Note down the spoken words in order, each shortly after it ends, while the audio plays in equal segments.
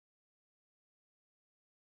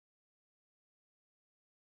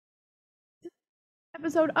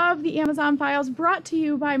episode of the Amazon Files brought to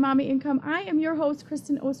you by Mommy Income. I am your host,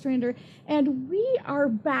 Kristin Ostrander, and we are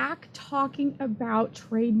back talking about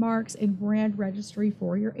trademarks and brand registry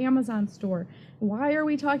for your Amazon store. Why are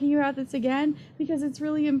we talking about this again? Because it's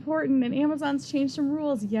really important, and Amazon's changed some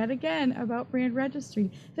rules yet again about brand registry.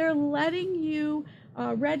 They're letting you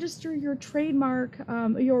register your trademark,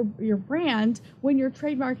 your brand, when your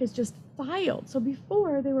trademark is just filed. So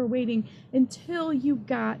before, they were waiting until you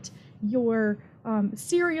got your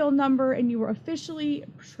serial number and you were officially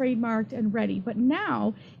trademarked and ready. But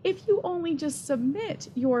now, if you only just submit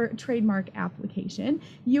your trademark application,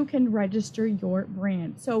 you can register your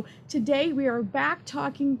brand. So today we are back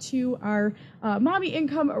talking to our Mommy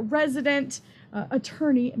Income resident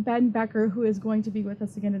attorney, Ben Becker, who is going to be with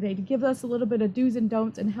us again today to give us a little bit of do's and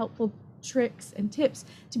don'ts and helpful tricks and tips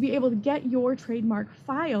to be able to get your trademark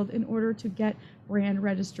filed in order to get brand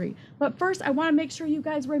registry. But first, I want to make sure you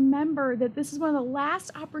guys remember that this is one of the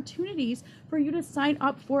last opportunities for you to sign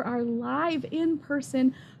up for our live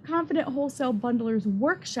in-person Confident Wholesale Bundlers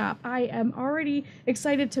workshop. I am already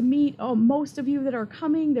excited to meet most of you that are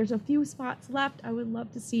coming. There's a few spots left. I would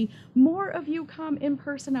love to see more of you come in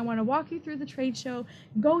person. I want to walk you through the trade show,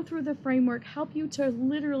 go through the framework, help you to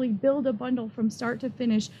literally build a bundle from start to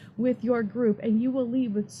finish with your group, and you will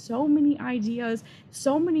leave with so many ideas,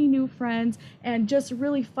 so many new friends, and just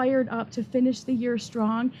really fired up to finish the year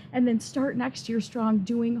strong and then start next year strong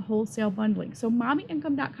doing wholesale bundling. So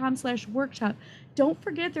mommyincome.com/workshop. Don't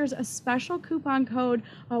forget there's a special coupon code,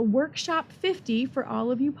 workshop50, for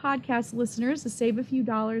all of you podcast listeners to save a few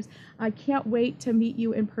dollars. I can't wait to meet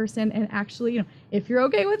you in person and actually, if you're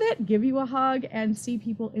okay with it, give you a hug and see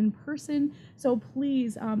people in person. So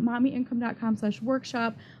please,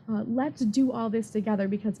 mommyincome.com/workshop. Let's do all this together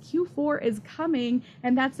because Q4 is coming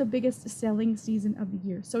and that's the biggest selling season of the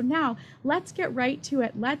year. So now let's get right to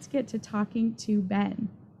it. Let's get to talking to Ben.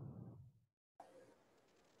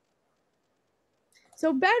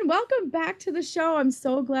 So Ben, welcome back to the show. I'm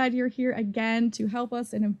so glad you're here again to help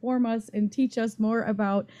us and inform us and teach us more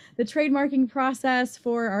about the trademarking process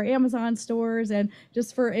for our Amazon stores and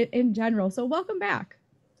just for it in general. So welcome back.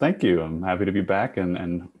 Thank you. I'm happy to be back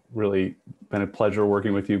and really been a pleasure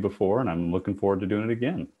working with you before, and I'm looking forward to doing it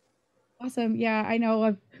again. Awesome. Yeah, I know.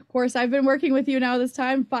 Of course, I've been working with you now this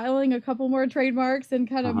time, filing a couple more trademarks and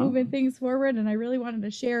kind of moving things forward. And I really wanted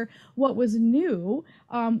to share what was new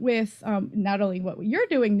with not only what you're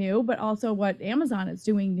doing new, but also what Amazon is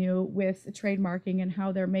doing new with trademarking and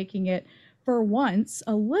how they're making it, for once,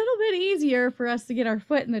 a little bit easier for us to get our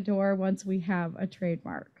foot in the door once we have a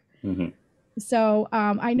trademark. Mm-hmm. So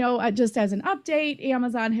I know just as an update,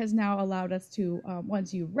 Amazon has now allowed us to,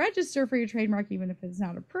 once you register for your trademark, even if it's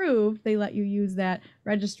not approved, they let you use that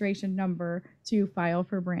registration number to file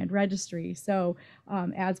for brand registry. So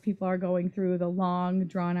as people are going through the long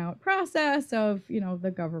drawn out process of,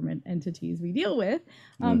 the government entities we deal with,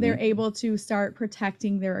 they're able to start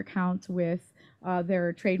protecting their accounts with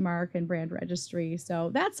their trademark and brand registry. So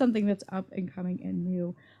that's something that's up and coming and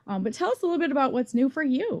new. But tell us a little bit about what's new for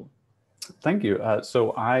you. Thank you.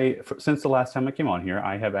 So since the last time I came on here,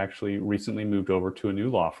 I have actually recently moved over to a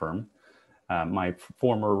new law firm. My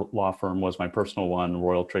former law firm was my personal one,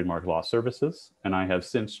 Royal Trademark Law Services, and I have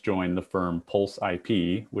since joined the firm Pulse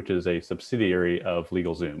IP, which is a subsidiary of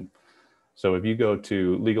LegalZoom. So if you go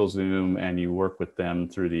to LegalZoom and you work with them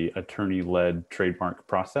through the attorney-led trademark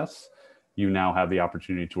process, you now have the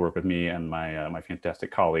opportunity to work with me and my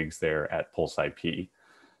fantastic colleagues there at Pulse IP.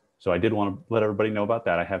 So I did want to let everybody know about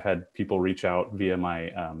that. I have had people reach out via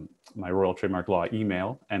my my Royal Trademark Law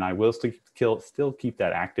email, and I will still keep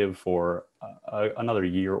that active for another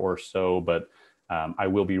year or so, but I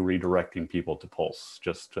will be redirecting people to Pulse.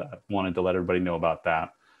 Just wanted to let everybody know about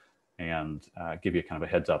that and give you kind of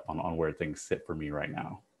a heads up on where things sit for me right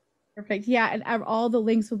now. Perfect. Yeah, and all the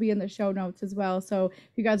links will be in the show notes as well. So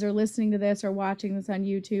if you guys are listening to this or watching this on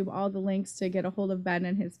YouTube, all the links to get a hold of Ben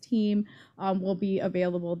and his team will be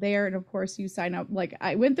available there. And of course, you sign up. Like,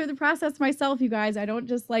 I went through the process myself, you guys. I don't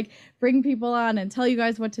just bring people on and tell you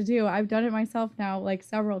guys what to do. I've done it myself now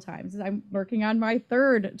several times. I'm working on my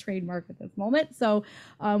third trademark at this moment. So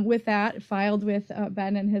with that, filed with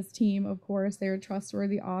Ben and his team, of course. They're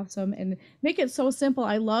trustworthy, awesome, and make it so simple.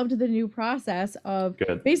 I loved the new process of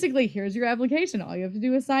basically, here's your application. All you have to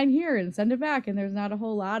do is sign here and send it back. And there's not a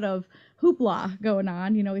whole lot of hoopla going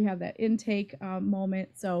on. We have that intake moment.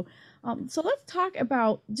 So let's talk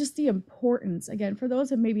about just the importance again for those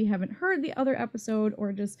that maybe haven't heard the other episode,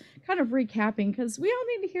 or just kind of recapping, because we all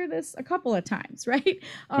need to hear this a couple of times, right?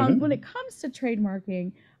 When it comes to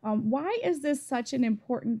trademarking, why is this such an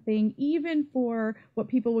important thing, even for what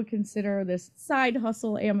people would consider this side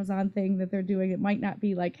hustle Amazon thing that they're doing? It might not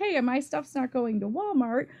be like, hey, my stuff's not going to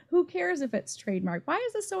Walmart. Who cares if it's trademarked? Why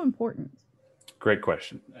is this so important? Great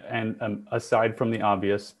question. And aside from the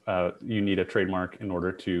obvious, you need a trademark in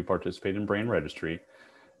order to participate in brand registry.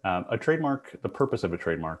 A trademark, the purpose of a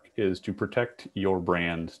trademark is to protect your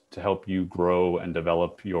brand, to help you grow and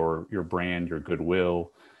develop your brand, your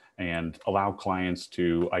goodwill, and allow clients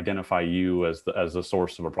to identify you as the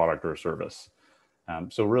source of a product or a service.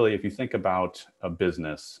 So really, if you think about a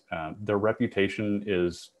business, their reputation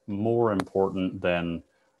is more important than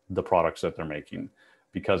the products that they're making.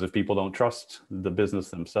 Because if people don't trust the business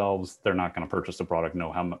themselves, they're not going to purchase the product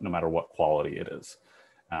no matter what quality it is.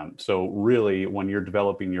 So really, when you're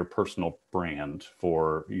developing your personal brand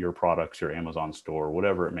for your products, your Amazon store,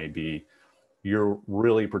 whatever it may be, you're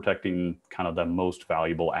really protecting kind of the most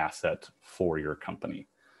valuable asset for your company.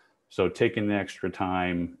 So taking the extra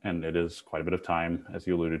time, and it is quite a bit of time, as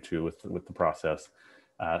you alluded to with the process,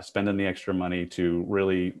 spending the extra money to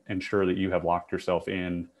really ensure that you have locked yourself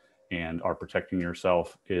in and are protecting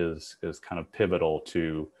yourself is kind of pivotal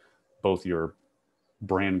to both your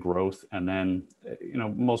brand growth. And then,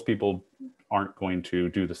 most people aren't going to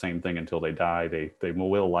do the same thing until they die. They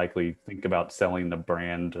will likely think about selling the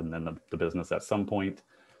brand and then the business at some point.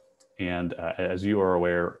 And as you are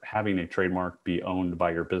aware, having a trademark be owned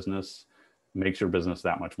by your business makes your business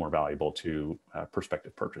that much more valuable to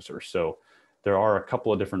prospective purchasers. So there are a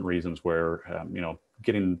couple of different reasons where,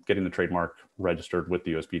 getting the trademark registered with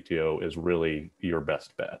the USPTO is really your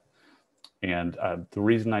best bet. And the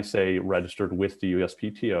reason I say registered with the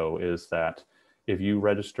USPTO is that if you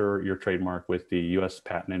register your trademark with the US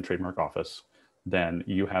Patent and Trademark Office, then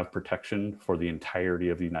you have protection for the entirety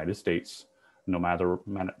of the United States, no matter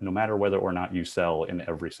whether or not you sell in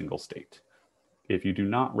every single state. If you do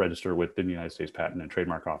not register with the United States Patent and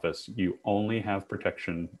Trademark Office, you only have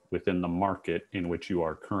protection within the market in which you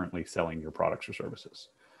are currently selling your products or services.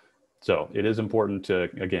 So it is important to,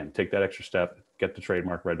 again, take that extra step, get the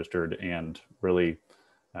trademark registered, and really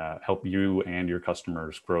help you and your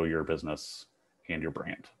customers grow your business and your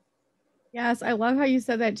brand. Yes, I love how you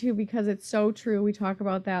said that too, because it's so true. We talk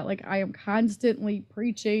about that. Like, I am constantly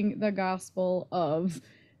preaching the gospel of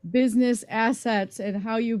business assets and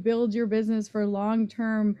how you build your business for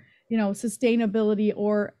long-term, sustainability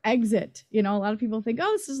or exit. A lot of people think,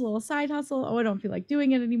 oh, this is a little side hustle. Oh, I don't feel like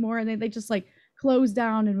doing it anymore. And they just like close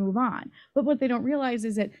down and move on. But what they don't realize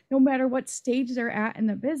is that no matter what stage they're at in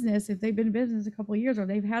the business, if they've been in business a couple of years or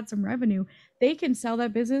they've had some revenue, they can sell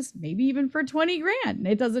that business maybe even for 20 grand.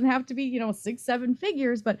 It doesn't have to be, 6-7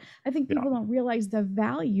 figures, but I think people don't realize the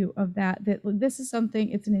value of that this is something,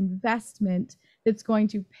 it's an investment that's going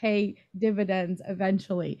to pay dividends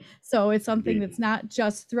eventually. So it's something that's not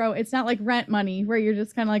just it's not like rent money where you're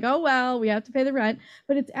just kind of like, oh, well, we have to pay the rent,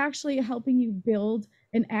 but it's actually helping you build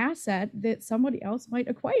an asset that somebody else might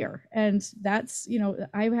acquire. And that's,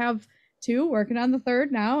 I have 2, working on the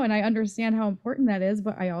 3rd now, and I understand how important that is,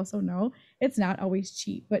 but I also know it's not always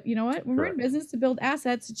cheap. But you know what? When we're in business to build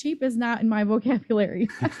assets, cheap is not in my vocabulary.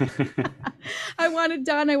 I want it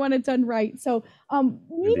done. I want it done right. So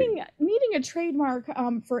needing a trademark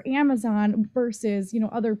for Amazon versus,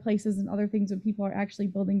 other places and other things when people are actually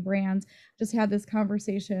building brands. Just had this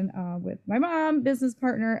conversation with my mom, business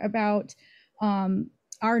partner, about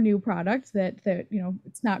our new product that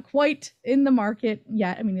it's not quite in the market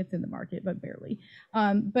yet. I mean, it's in the market, but barely.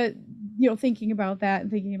 But thinking about that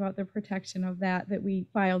and thinking about the protection of that we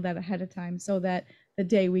filed that ahead of time, so that the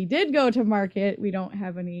day we did go to market, we don't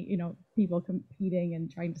have any, people competing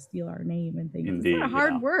and trying to steal our name and things. Indeed, it's a lot of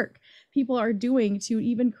hard work people are doing to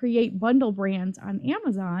even create bundle brands on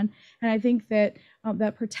Amazon. And I think that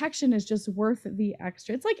that protection is just worth the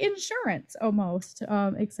extra. It's like insurance almost,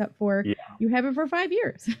 except for you have it for 5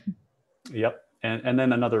 years. Yep. And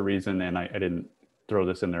then another reason, and I didn't throw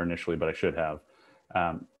this in there initially, but I should have,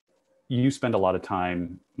 you spend a lot of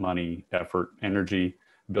time, money, effort, energy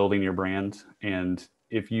building your brand. And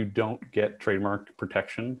if you don't get trademark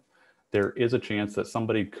protection, there is a chance that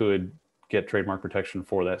somebody could get trademark protection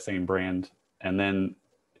for that same brand and then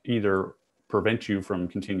either prevent you from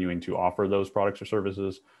continuing to offer those products or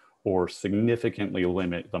services, or significantly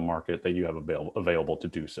limit the market that you have available to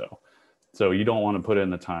do so. So you don't want to put in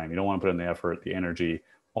the time, you don't want to put in the effort, the energy,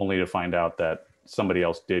 only to find out that somebody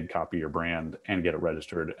else did copy your brand and get it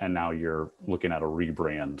registered, and now you're looking at a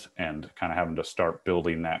rebrand and kind of having to start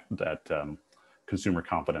building that consumer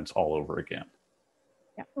confidence all over again.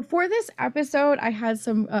 Yeah. Before this episode, I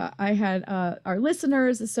had our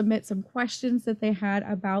listeners submit some questions that they had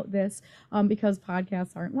about this, because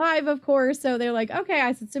podcasts aren't live, of course. So they're like, okay,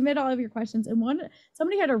 I said, submit all of your questions. And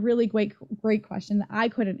somebody had a really great question that I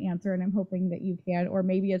couldn't answer, and I'm hoping that you can, or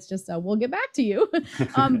maybe it's just we'll get back to you.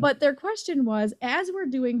 But their question was, as we're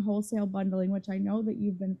doing wholesale bundling, which I know that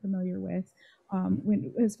you've been familiar with,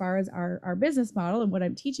 as far as our business model, and what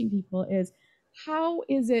I'm teaching people is, how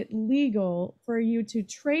is it legal for you to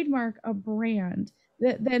trademark a brand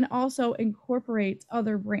that then also incorporates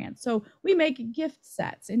other brands? So we make gift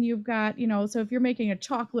sets, and you've got, so if you're making a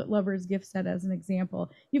chocolate lovers gift set, as an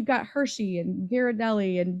example, you've got Hershey and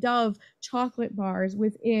Ghirardelli and Dove chocolate bars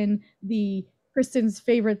within the Kristin's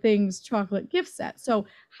Favorite Things chocolate gift set. So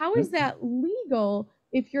how is that legal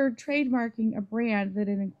if you're trademarking a brand that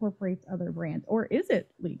it incorporates other brands, or is it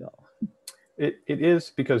legal? It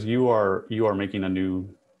is, because you are making a new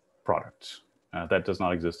product that does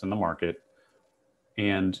not exist in the market,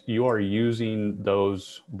 and you are using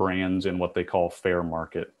those brands in what they call fair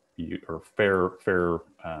market or fair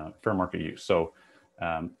market use. So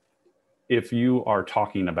if you are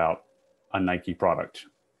talking about a Nike product,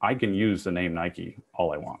 I can use the name Nike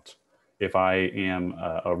all I want. If I am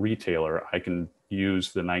a retailer, I can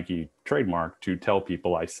use the Nike trademark to tell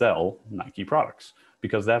people I sell Nike products,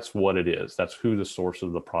 because that's what it is. That's who the source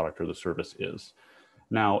of the product or the service is.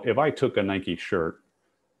 Now, if I took a Nike shirt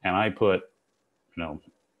and I put,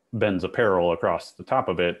 Ben's Apparel across the top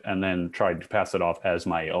of it and then tried to pass it off as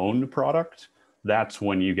my own product, that's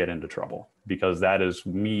when you get into trouble, because that is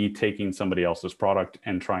me taking somebody else's product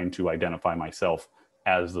and trying to identify myself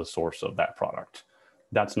as the source of that product.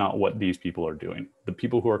 That's not what these people are doing. The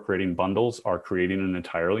people who are creating bundles are creating an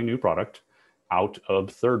entirely new product out of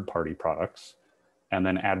third-party products, and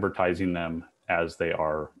then advertising them as they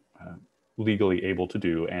are legally able to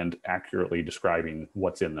do, and accurately describing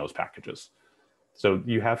what's in those packages. So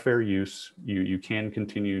you have fair use. You can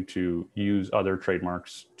continue to use other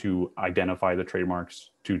trademarks to identify the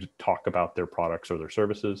trademarks, to talk about their products or their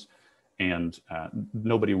services, and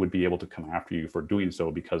nobody would be able to come after you for doing so,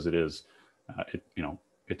 because it is,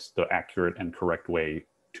 it's the accurate and correct way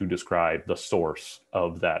to describe the source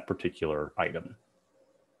of that particular item.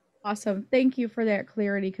 Awesome. Thank you for that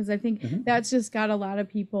clarity, because I think that's just got a lot of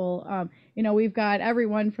people, we've got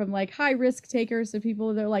everyone from like high risk takers to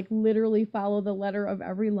people that like literally follow the letter of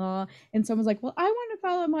every law. And someone's like, well, I want to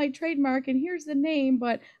follow my trademark and here's the name,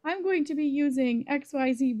 but I'm going to be using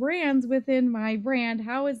XYZ brands within my brand.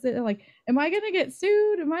 How is it, like, am I going to get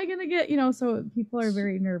sued? Am I going to get, so people are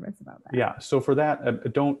very nervous about that. Yeah. So for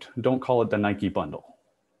that, don't call it the Nike bundle,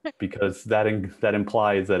 because that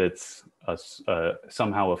implies that it's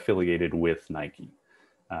somehow affiliated with Nike.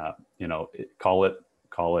 Call it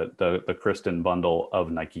the Kristin bundle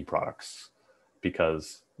of Nike products,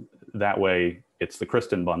 because that way it's the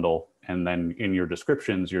Kristin bundle, and then in your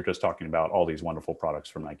descriptions you're just talking about all these wonderful products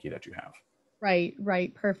from Nike that you have.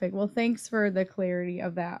 Right. Perfect. Well, thanks for the clarity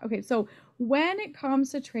of that. Okay, so when it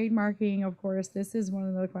comes to trademarking, of course, this is one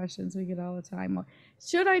of the questions we get all the time.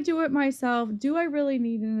 Should I do it myself? Do I really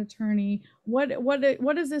need an attorney? What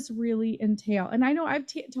does this really entail? And I know I've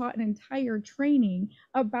taught an entire training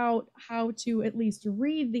about how to at least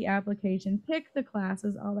read the application, pick the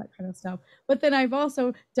classes, all that kind of stuff. But then I've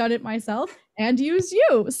also done it myself and used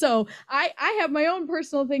you. So I have my own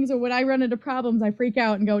personal things, or when I run into problems, I freak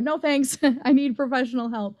out and go, no, thanks. I need professional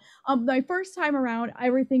help. My first time around,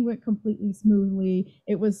 everything went completely smoothly.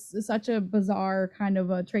 It was such a bizarre kind of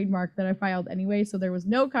a trademark that I filed anyway. So there was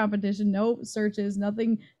no competition, no searches,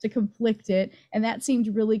 nothing to conflict it. And that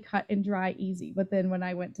seemed really cut and dry, easy. But then when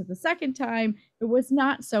I went to the second time, it was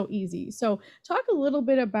not so easy. So talk a little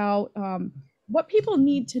bit about what people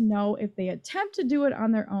need to know if they attempt to do it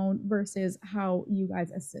on their own versus how you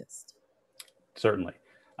guys assist. Certainly.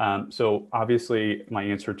 So obviously my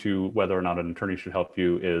answer to whether or not an attorney should help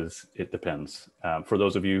you is it depends. For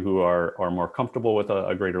those of you who are more comfortable with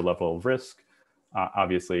a greater level of risk,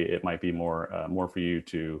 obviously it might be more for you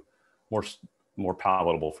to more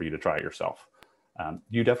palatable for you to try it yourself.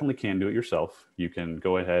 You definitely can do it yourself. You can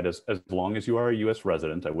go ahead as long as you are a U.S.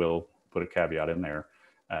 resident. I will put a caveat in there.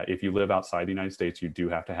 If you live outside the United States, you do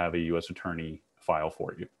have to have a U.S. attorney file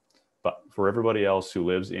for you. But for everybody else who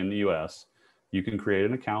lives in the U.S., you can create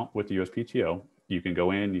an account with the USPTO. You can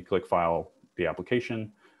go in, you click file the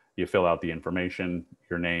application, you fill out the information,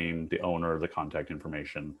 your name, the owner, the contact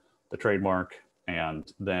information, the trademark,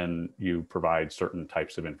 and then you provide certain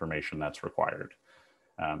types of information that's required.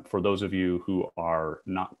 For those of you who are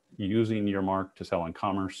not using your mark to sell in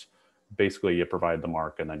commerce, basically you provide the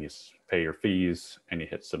mark and then you pay your fees and you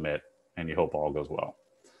hit submit and you hope all goes well.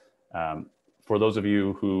 For those of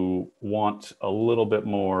you who want a little bit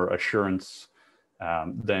more assurance,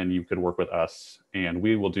 then you could work with us and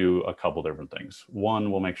we will do a couple different things.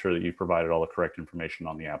 One, we'll make sure that you provided all the correct information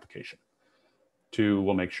on the application. Two,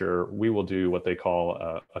 we'll make sure we will do what they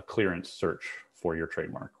call a clearance search for your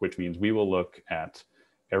trademark, which means we will look at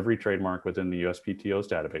every trademark within the USPTO's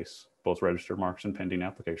database, both registered marks and pending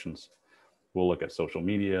applications. We'll look at social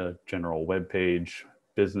media, general web page,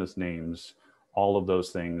 business names, all of those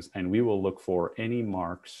things, and we will look for any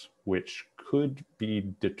marks which could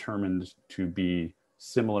be determined to be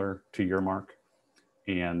similar to your mark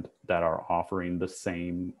and that are offering the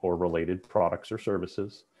same or related products or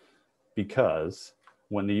services. Because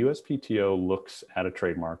when the USPTO looks at a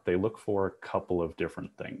trademark, they look for a couple of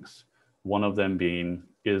different things. One of them being,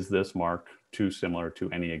 is this mark too similar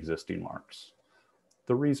to any existing marks?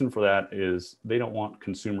 The reason for that is they don't want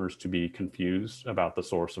consumers to be confused about the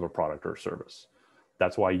source of a product or service.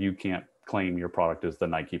 That's why you can't claim your product is the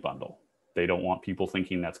Nike bundle. They don't want people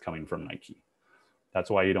thinking that's coming from Nike. That's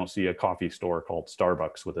why you don't see a coffee store called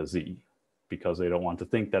Starbucks with a Z, because they don't want to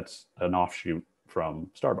think that's an offshoot from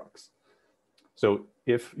Starbucks. So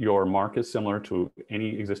if your mark is similar to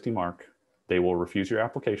any existing mark, they will refuse your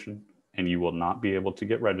application and you will not be able to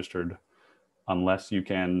get registered unless you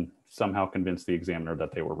can somehow convince the examiner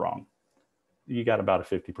that they were wrong. You got about a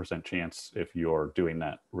 50% chance if you're doing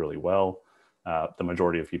that really well. The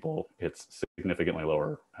majority of people, it's significantly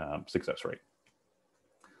lower success rate.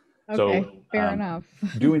 Okay, so fair enough.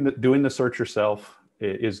 doing the search yourself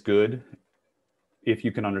is good if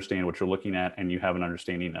you can understand what you're looking at and you have an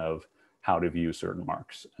understanding of how to view certain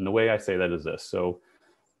marks. And the way I say that is this. So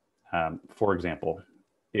for example,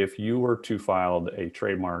 if you were to file a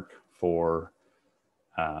trademark for,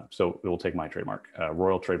 so we'll take my trademark,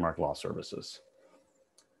 Royal Trademark Law Services.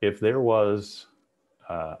 If there was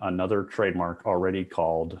another trademark already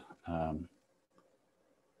called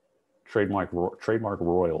Trademark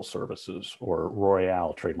Royal Services or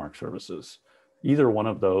Royale Trademark Services, either one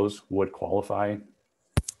of those would qualify,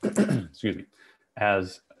 excuse me,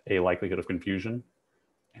 as a likelihood of confusion.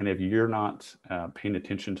 And if you're not paying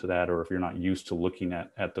attention to that, or if you're not used to looking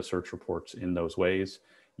at the search reports in those ways,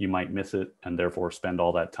 you might miss it and therefore spend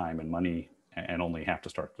all that time and money and only have to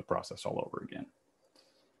start the process all over again.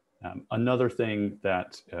 Another thing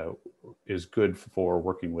that is good for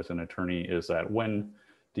working with an attorney is that when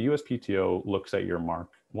the USPTO looks at your mark,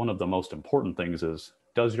 one of the most important things is,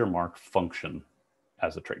 does your mark function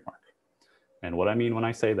as a trademark? And what I mean when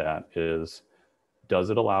I say that is, does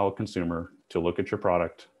it allow a consumer to look at your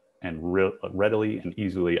product and readily and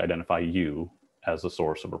easily identify you as the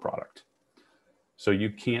source of a product? So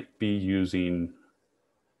you can't be using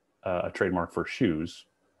a trademark for shoes,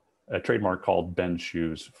 a trademark called Ben's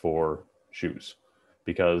Shoes for shoes,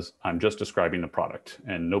 because I'm just describing the product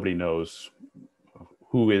and nobody knows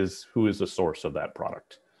who is the source of that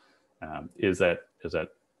product. Is that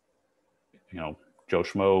Joe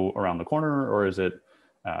Schmo around the corner, or is it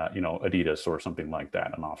Adidas or something like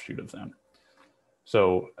that, an offshoot of them?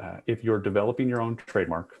 So if you're developing your own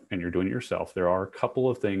trademark and you're doing it yourself, there are a couple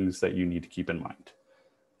of things that you need to keep in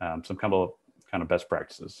mind. Some kind of best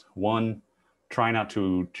practices. One, try not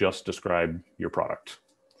to just describe your product.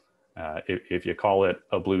 If you call it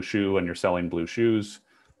a blue shoe and you're selling blue shoes,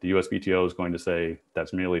 the USPTO is going to say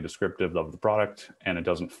that's merely descriptive of the product and it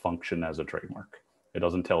doesn't function as a trademark. It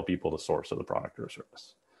doesn't tell people the source of the product or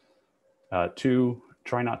service. Two,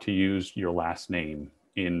 try not to use your last name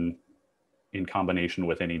in combination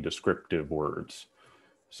with any descriptive words.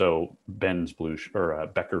 So Ben's blue or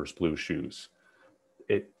Becker's blue shoes.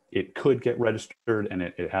 It could get registered and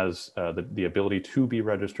it has the ability to be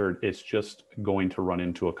registered. It's just going to run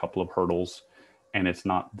into a couple of hurdles, and it's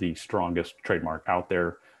not the strongest trademark out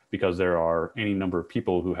there because there are any number of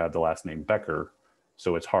people who have the last name Becker.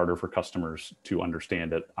 So it's harder for customers to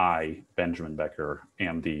understand that I, Benjamin Becker,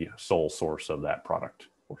 am the sole source of that product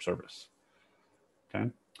or service. Okay.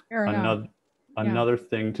 Fair enough. Another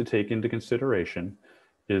thing to take into consideration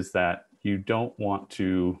is that you don't want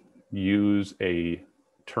to use a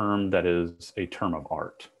term that is a term of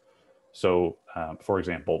art. So, for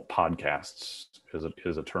example, podcasts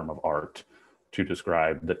is a term of art to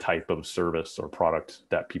describe the type of service or product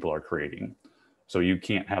that people are creating. So you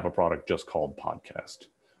can't have a product just called podcast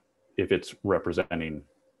if it's representing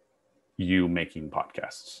you making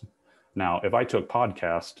podcasts. Now, if I took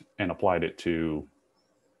podcast and applied it to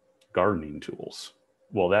gardening tools,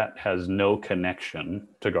 well, that has no connection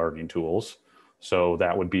to gardening tools. So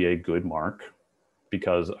that would be a good mark.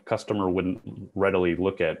 because a customer wouldn't readily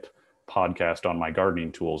look at podcast on my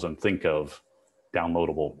gardening tools and think of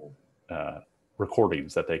downloadable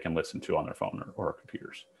recordings that they can listen to on their phone or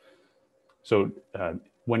computers. So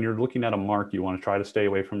when you're looking at a mark, you want to try to stay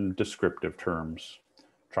away from descriptive terms.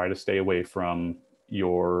 Try to stay away from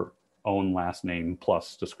your own last name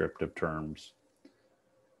plus descriptive terms.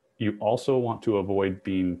 You also want to avoid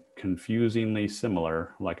being confusingly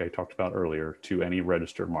similar, like I talked about earlier, to any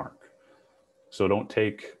registered mark. So don't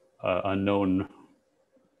take a known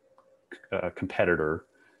competitor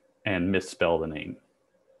and misspell the name.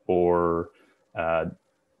 Or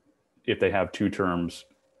if they have two terms,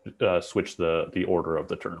 switch the order of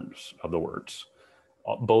the terms of the words.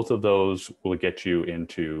 Both of those will get you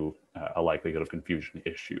into a likelihood of confusion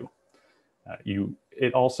issue.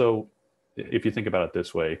 It also, if you think about it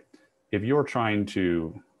this way, if you're trying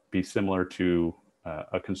to be similar to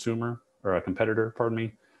a consumer or a competitor, pardon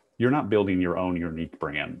me, you're not building your own unique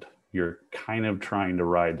brand. You're kind of trying to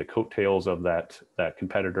ride the coattails of that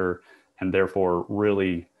competitor, and therefore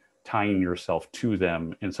really tying yourself to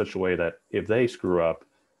them in such a way that if they screw up,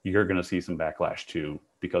 you're going to see some backlash too,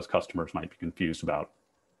 because customers might be confused about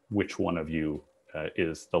which one of you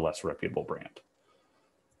is the less reputable brand.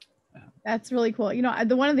 That's really cool. You know,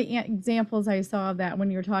 one of the examples I saw of that when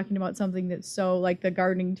you were talking about something that's so like the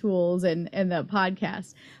gardening tools and the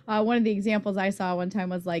podcast, one of the examples I saw one time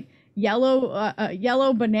was like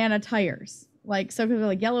yellow banana tires. Like, so people are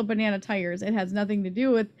like yellow banana tires. It has nothing to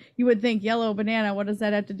do with, you would think yellow banana, what does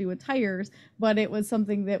that have to do with tires? But it was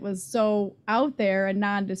something that was so out there and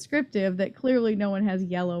non-descriptive that clearly no one has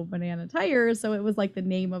yellow banana tires. So it was like the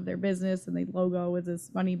name of their business, and the logo was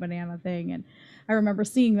this funny banana thing. And I remember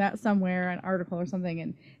seeing that somewhere, an article or something,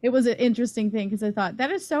 and it was an interesting thing because I thought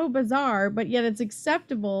that is so bizarre, but yet it's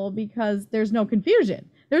acceptable because there's no confusion.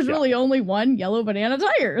 There's really only one yellow banana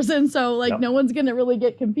tires. And so like no one's going to really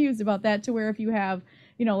get confused about that, to where if you have,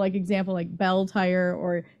 you know, like example, like Bell tire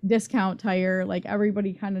or Discount tire, like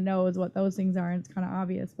everybody kind of knows what those things are, and it's kind of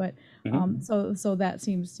obvious. But so that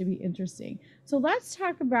seems to be interesting. So let's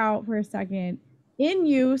talk about for a second in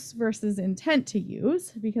use versus intent to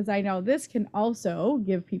use, because I know this can also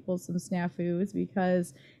give people some snafus,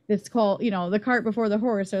 because it's called, you know, the cart before the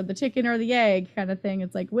horse, or the chicken or the egg kind of thing.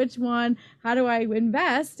 It's like, which one, how do I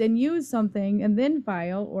invest and use something and then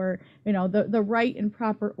file, or, you know, the right and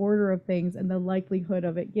proper order of things and the likelihood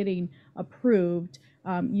of it getting approved,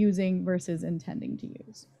 using versus intending to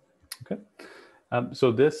use. Okay.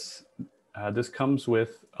 So this comes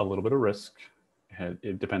with a little bit of risk.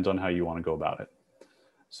 It depends on how you want to go about it.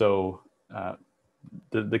 So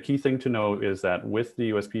the key thing to know is that with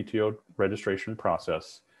the USPTO registration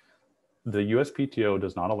process, the USPTO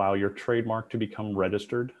does not allow your trademark to become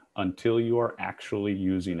registered until you are actually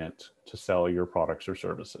using it to sell your products or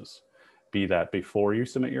services, be that before you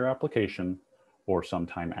submit your application or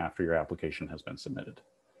sometime after your application has been submitted.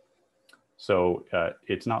 So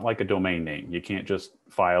it's not like a domain name. You can't just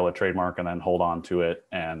file a trademark and then hold on to it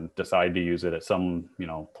and decide to use it at some, you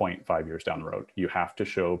know, point 5 years down the road. You have to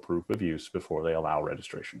show proof of use before they allow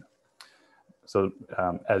registration. So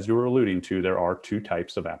as you were alluding to, there are two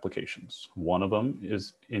types of applications. One of them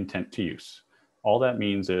is intent to use. All that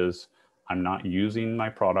means is I'm not using my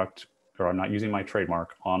product, or I'm not using my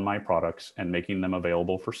trademark on my products and making them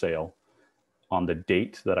available for sale on the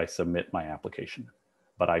date that I submit my application,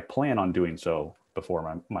 but I plan on doing so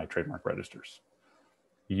before my trademark registers.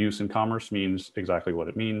 Use in commerce means exactly what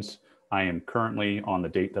it means. I am currently, on the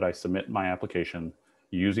date that I submit my application,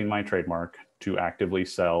 using my trademark to actively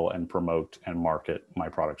sell and promote and market my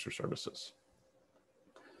products or services.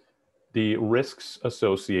 The risks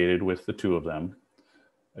associated with the two of them,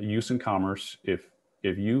 use in commerce, if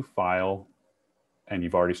you file and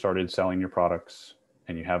you've already started selling your products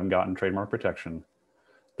and you haven't gotten trademark protection,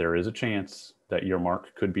 there is a chance that your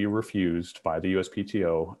mark could be refused by the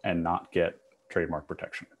USPTO and not get trademark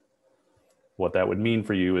protection. What that would mean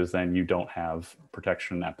for you is then you don't have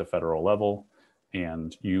protection at the federal level,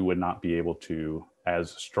 and you would not be able to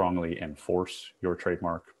as strongly enforce your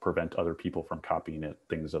trademark, prevent other people from copying it,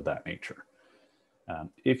 things of that nature.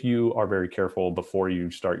 If you are very careful before you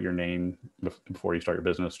start your name, before you start your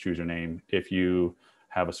business, choose your name. If you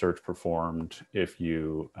have a search performed, if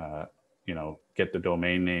you get the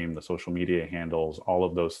domain name, the social media handles, all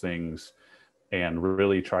of those things, and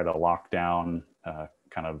really try to lock down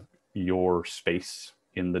kind of your space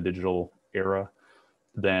in the digital era,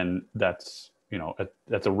 then that's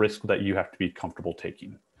a risk that you have to be comfortable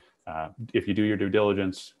taking. If you do your due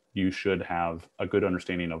diligence, you should have a good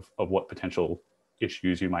understanding of what potential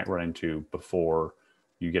issues you might run into before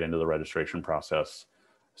you get into the registration process.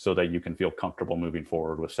 so that you can feel comfortable moving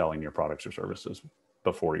forward with selling your products or services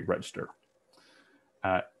before you register.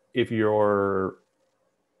 If you're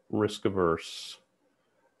risk averse,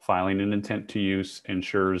 filing an intent to use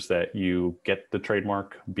ensures that you get the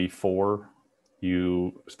trademark before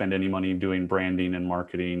you spend any money doing branding and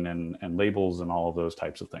marketing and labels and all of those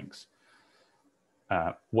types of things.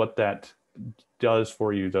 What that does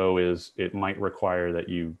for you, though, is it might require that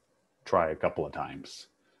you try a couple of times.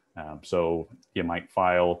 So you might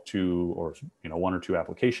file one or two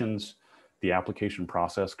applications. The application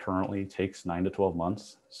process currently takes 9 to 12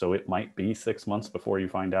 months. So it might be 6 months before you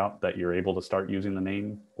find out that you're able to start using the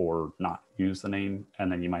name or not use the name.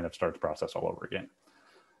 And then you might have to start the process all over again.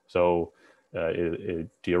 So do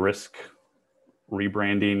you risk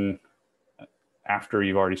rebranding after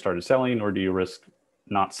you've already started selling, or do you risk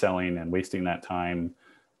not selling and wasting that time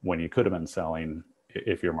when you could have been selling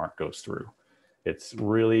if your mark goes through? It's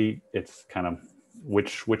kind of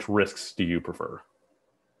which risks do you prefer?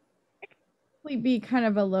 Be kind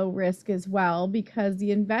of a low risk as well, because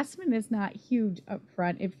the investment is not huge up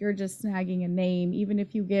front. If you're just snagging a name, even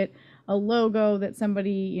if you get a logo that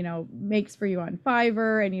somebody makes for you on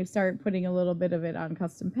Fiverr and you start putting a little bit of it on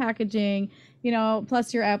custom packaging,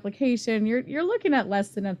 plus your application, you're looking at less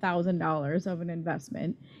than $1,000 of an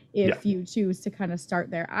investment if you choose to kind of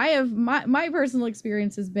start there. I have my personal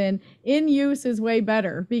experience has been in use is way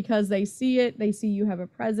better, because they see you have a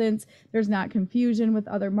presence. There's not confusion with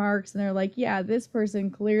other marks, and they're like, yeah, this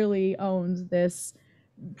person clearly owns this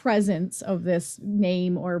presence of this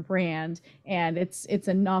name or brand, and it's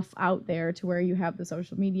enough out there to where you have the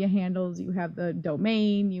social media handles, you have the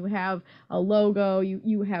domain, you have a logo,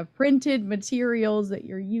 you have printed materials that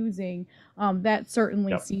you're using. That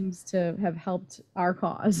certainly seems to have helped our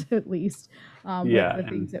cause, at least, with the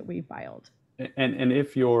things that we filed. And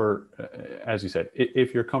if you're, as you said,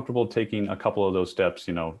 if you're comfortable taking a couple of those steps,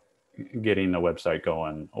 getting the website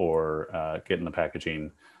going or getting the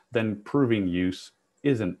packaging, then proving use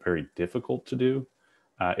isn't very difficult to do.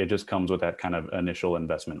 It just comes with that kind of initial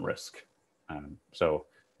investment risk. So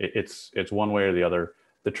it's one way or the other.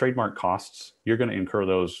 The trademark costs, you're going to incur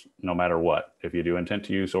those no matter what, if you do intent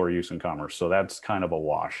to use or use in commerce. So that's kind of a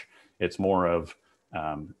wash. It's more of,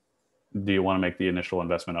 do you want to make the initial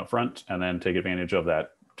investment up front and then take advantage of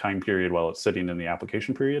that time period while it's sitting in the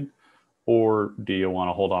application period? Or do you want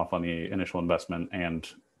to hold off on the initial investment and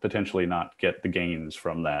potentially not get the gains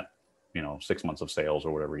from that, 6 months of sales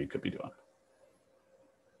or whatever you could be doing?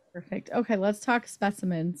 Perfect. Okay, let's talk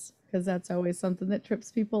specimens, because that's always something that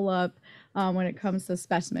trips people up when it comes to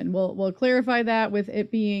specimen. We'll clarify that with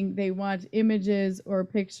it being they want images or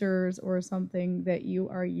pictures or something that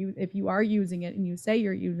if you are using it and you say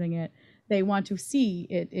you're using it, they want to see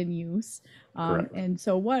it in use. And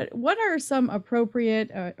so what are some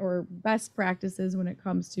appropriate or best practices when it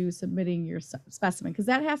comes to submitting your specimen? Because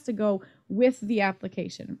that has to go with the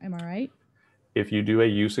application. Am I right? If you do a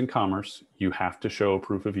use in commerce, you have to show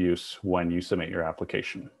proof of use when you submit your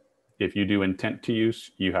application. If you do intent to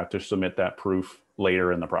use, you have to submit that proof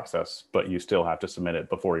later in the process, but you still have to submit it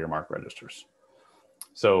before your mark registers.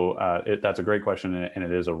 So that's a great question, and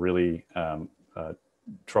it is a really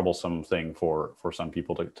troublesome thing for some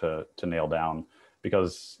people to nail down,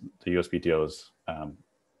 because the USPTO is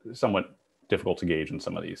somewhat difficult to gauge in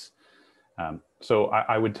some of these. So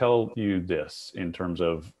I would tell you this in terms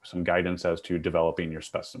of some guidance as to developing your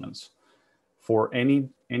specimens. For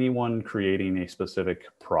anyone creating a specific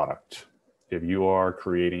product, if you are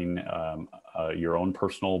creating your own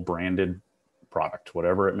personal branded product,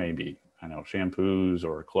 whatever it may be, shampoos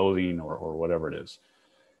or clothing or whatever it is,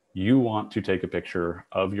 you want to take a picture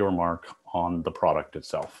of your mark on the product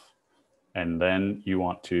itself. And then you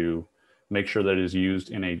want to make sure that it is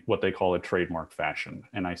used in what they call a trademark fashion.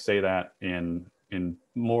 And I say that in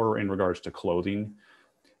more in regards to clothing.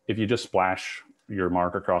 If you just splash your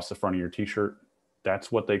mark across the front of your t-shirt,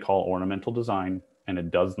 that's what they call ornamental design, and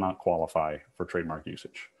it does not qualify for trademark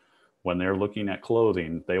usage. When they're looking at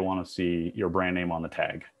clothing, they want to see your brand name on the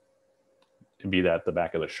tag, be that the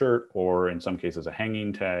back of the shirt or in some cases a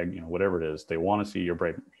hanging tag, whatever it is, they want to see your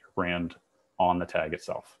brand on the tag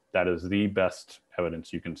itself. That is the best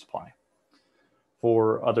evidence you can supply.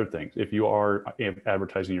 For other things, if you are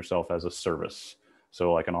advertising yourself as a service,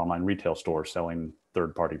 so like an online retail store selling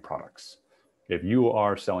third-party products, if you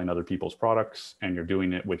are selling other people's products and you're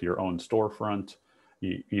doing it with your own storefront,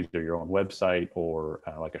 either your own website or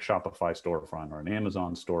like a Shopify storefront or an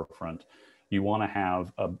Amazon storefront, you want to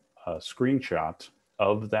have a screenshot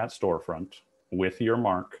of that storefront with your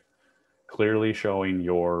mark, clearly showing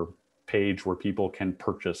your page where people can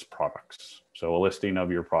purchase products. So a listing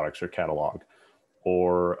of your products or catalog.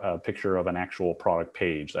 or a picture of an actual product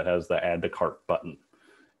page that has the add to cart button.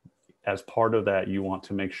 As part of that, you want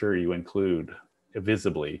to make sure you include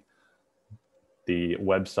visibly the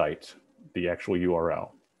website, the actual URL.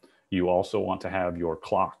 You also want to have your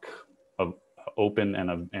clock open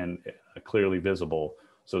and clearly visible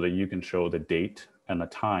so that you can show the date and the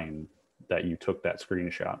time that you took that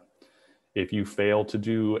screenshot. If you fail to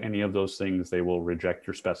do any of those things, they will reject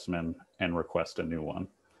your specimen and request a new one.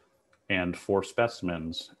 And for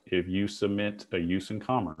specimens, if you submit a use in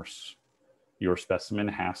commerce, your specimen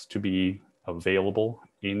has to be available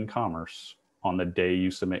in commerce on the day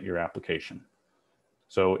you submit your application.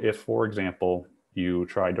 So if, for example, you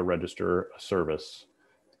tried to register a service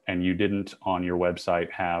and you didn't on your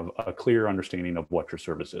website have a clear understanding of what your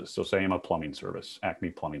service is. So say I'm a plumbing service, Acme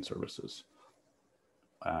Plumbing Services.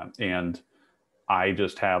 And I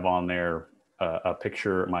just have on there a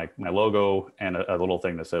picture, my logo, and a little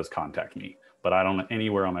thing that says contact me, but I don't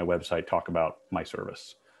anywhere on my website talk about my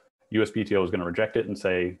service. USPTO is going to reject it and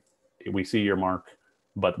say, we see your mark,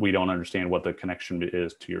 but we don't understand what the connection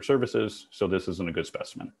is to your services, so this isn't a good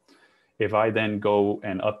specimen. If I then go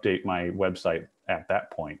and update my website at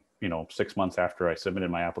that point, 6 months after I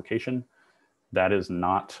submitted my application, that is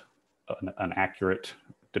not an accurate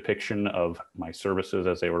depiction of my services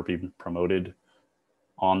as they were being promoted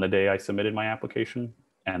on the day I submitted my application,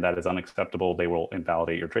 and that is unacceptable. They will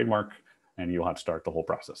invalidate your trademark and you'll have to start the whole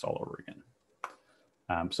process all over again.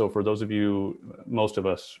 So for those of you, most of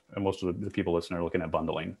us, and most of the people listening are looking at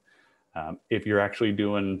bundling. If you're actually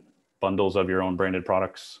doing bundles of your own branded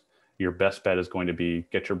products, your best bet is going to be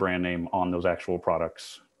get your brand name on those actual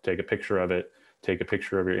products, take a picture of it, take a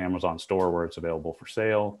picture of your Amazon store where it's available for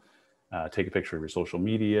sale, take a picture of your social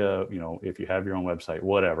media, if you have your own website,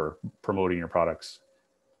 whatever, promoting your products,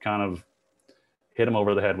 kind of hit them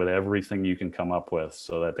over the head with everything you can come up with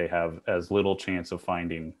so that they have as little chance of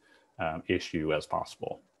finding issue as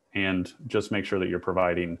possible. And just make sure that you're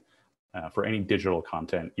providing, for any digital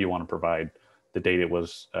content, you want to provide the date it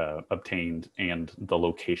was obtained and the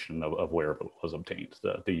location of where it was obtained,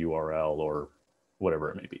 the URL or whatever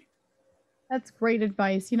it may be. That's great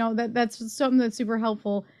advice. That's something that's super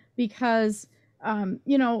helpful because,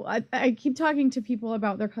 I keep talking to people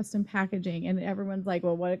about their custom packaging and everyone's like,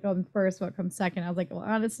 well, what comes first? What comes second? I was like, well,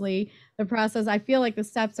 honestly, the process, I feel like the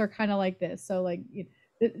steps are kind of like this. So like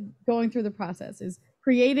going through the process is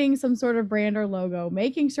creating some sort of brand or logo,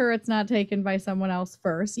 making sure it's not taken by someone else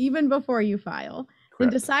first, even before you file, then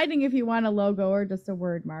deciding if you want a logo or just a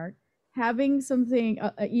word mark, having something,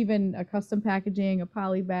 even a custom packaging, a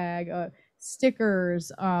poly bag,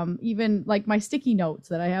 stickers, even like my sticky notes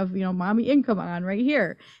that I have, mommy income on right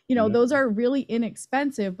here. Those are really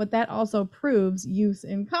inexpensive, but that also proves use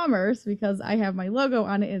in commerce because I have my logo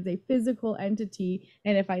on it as a physical entity.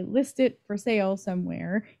 And if I list it for sale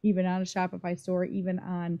somewhere, even on a Shopify store, even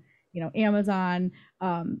on Amazon,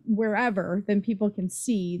 wherever, then people can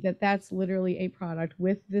see that that's literally a product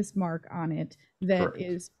with this mark on it that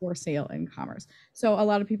is for sale in commerce. So a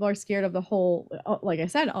lot of people are scared of the whole, like I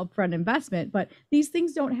said, upfront investment, but these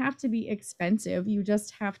things don't have to be expensive. You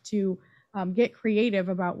just have to get creative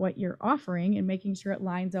about what you're offering and making sure it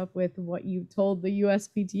lines up with what you told the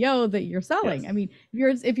USPTO that you're selling. Yes. I mean,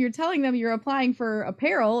 if you're telling them you're applying for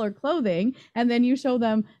apparel or clothing, and then you show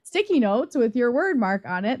them sticky notes with your word mark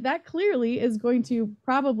on it, that clearly is going to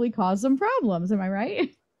probably cause some problems. Am I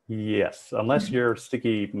right? Yes, unless your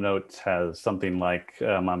sticky notes has something like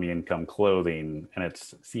mommy income clothing and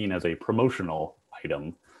it's seen as a promotional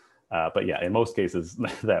item. But yeah, in most cases,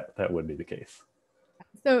 that would be the case.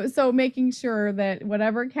 So making sure that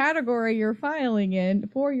whatever category you're filing in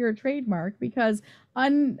for your trademark, because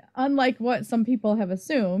unlike what some people have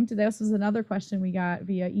assumed, this was another question we got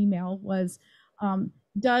via email was,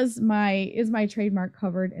 is my trademark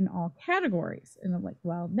covered in all categories? And I'm like,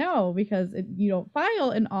 well, no, because you don't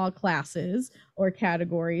file in all classes or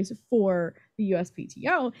categories for the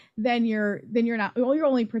USPTO, then you're not, well, you're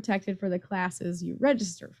only protected for the classes you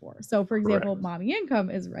register for. So for example, mommy income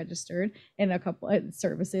is registered in a couple of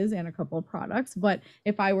services and a couple of products. But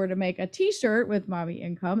if I were to make a t-shirt with mommy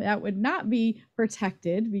income, that would not be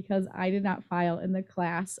protected because I did not file in the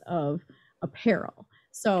class of apparel.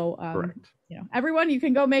 So, everyone, you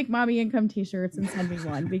can go make mommy income t-shirts and send me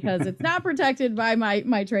one because it's not protected by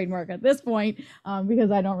my trademark at this point,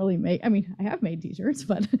 because I don't really make, I have made t-shirts,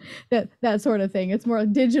 but that sort of thing. It's more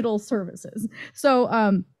digital services.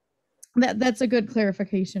 So, that's a good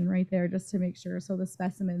clarification right there, just to make sure. So the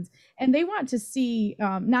specimens, and they want to see,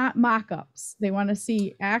 not mock-ups. They want to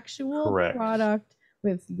see actual product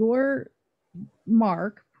with your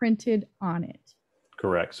mark printed on it.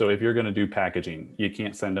 Correct. So if you're going to do packaging, you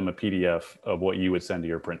can't send them a PDF of what you would send to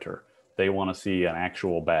your printer. They want to see an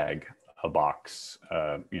actual bag, a box,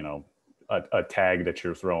 a tag that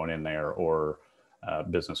you're throwing in there, or a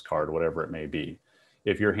business card, whatever it may be.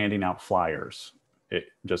 If you're handing out flyers, it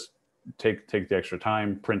just take the extra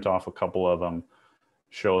time, print off a couple of them,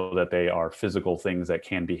 show that they are physical things that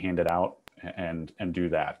can be handed out, and do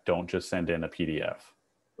that. Don't just send in a PDF.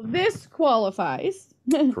 This qualifies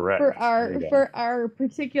Correct. for our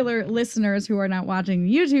particular listeners who are not watching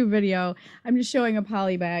the YouTube video. I'm just showing a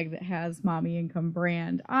poly bag that has Mommy Income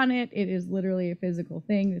brand on it. It is literally a physical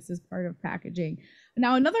thing. This is part of packaging.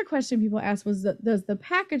 Now, another question people ask was, does the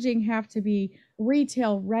packaging have to be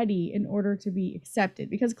retail ready in order to be accepted?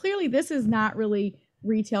 Because clearly this is not really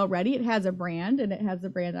retail ready. It has a brand, and it has the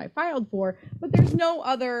brand I filed for, but there's no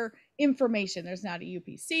other information. There's not a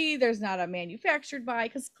UPC, there's not a manufactured by,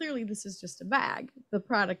 because clearly this is just a bag. The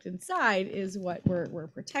product inside is what we're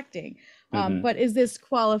protecting. But is this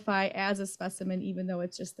qualify as a specimen even though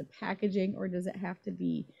it's just the packaging, or does it have to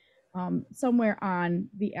be somewhere on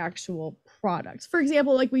the actual products? For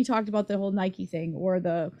example, like we talked about the whole Nike thing or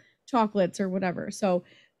the chocolates or whatever. So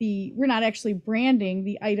we're not actually branding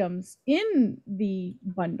the items in the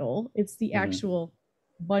bundle. It's the actual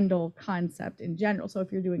bundle concept in general. So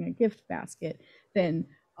if you're doing a gift basket, then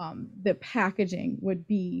the packaging would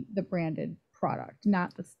be the branded product,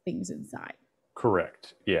 not the things inside.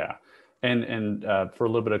 Correct. Yeah. And for a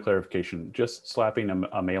little bit of clarification, just slapping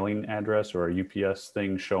a mailing address or a UPS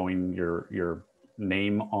thing showing your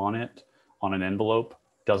name on it on an envelope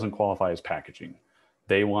doesn't qualify as packaging.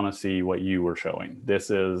 They want to see what you were showing. This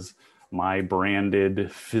is my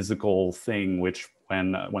branded physical thing, which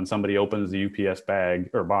when somebody opens the UPS bag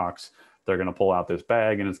or box, they're going to pull out this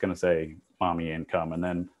bag and it's going to say Mommy Income. And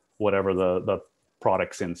then whatever the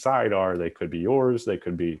products inside are, they could be yours, they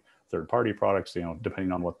could be third-party products,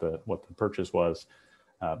 depending on what the purchase was.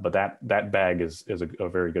 But that bag is a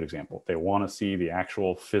very good example. They want to see the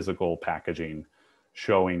actual physical packaging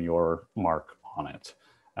showing your mark on it.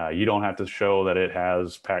 You don't have to show that it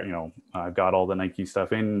has, I've got all the Nike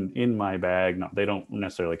stuff in my bag. No, they don't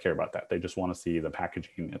necessarily care about that. They just want to see the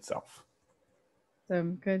packaging itself. So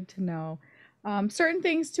good to know. Certain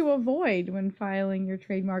things to avoid when filing your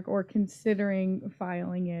trademark or considering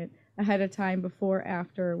filing it ahead of time, before,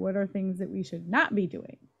 after. What are things that we should not be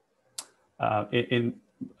doing?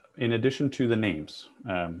 In addition to the names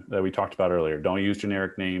that we talked about earlier, don't use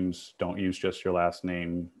generic names. Don't use just your last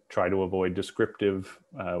name. Try to avoid descriptive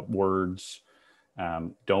words.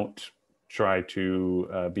 Don't try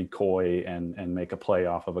to be coy and make a play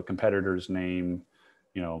off of a competitor's name.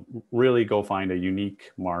 Really go find a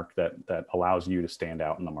unique mark that allows you to stand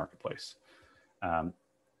out in the marketplace.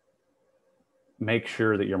 Make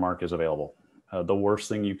sure that your mark is available. The worst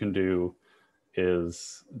thing you can do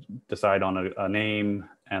is decide on a name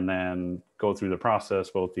and then go through the process,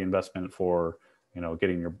 both the investment for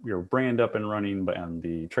getting your brand up and running, and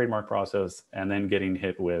the trademark process, and then getting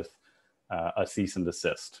hit with a cease and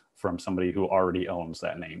desist from somebody who already owns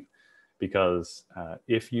that name. Because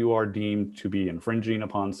if you are deemed to be infringing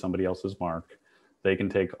upon somebody else's mark, they can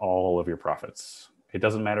take all of your profits. It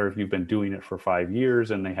doesn't matter if you've been doing it for 5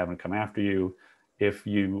 years and they haven't come after you. If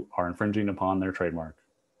you are infringing upon their trademark,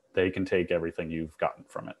 they can take everything you've gotten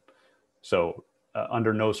from it. So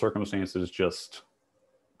under no circumstances, just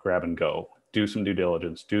grab and go. Do some due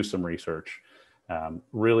diligence, do some research.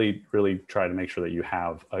 Really try to make sure that you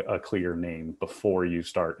have a clear name before you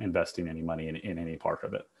start investing any money in any part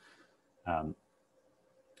of it.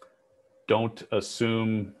 Don't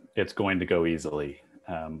assume it's going to go easily.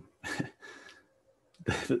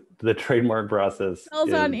 The trademark process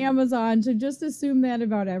is on Amazon, so just assume that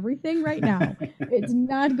about everything right now. It's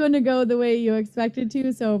not going to go the way you expect it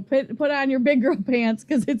to, so put on your big girl pants,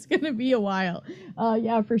 because it's going to be a while.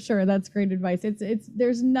 Yeah, for sure. That's great advice.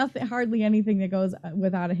 There's hardly anything that goes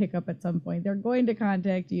without a hiccup at some point. They're going to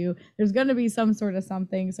contact you. There's going to be some sort of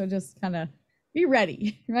something, so just kind of be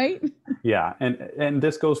ready, right? Yeah, and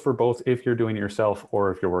this goes for both if you're doing it yourself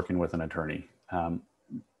or if you're working with an attorney.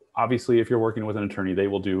 Obviously, if you're working with an attorney, they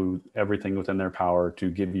will do everything within their power to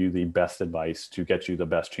give you the best advice to get you the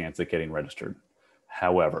best chance at getting registered.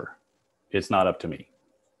 However, it's not up to me.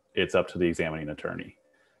 It's up to the examining attorney.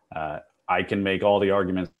 I can make all the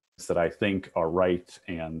arguments that I think are right,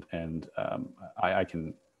 and I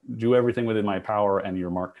can do everything within my power, and your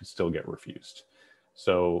mark could still get refused.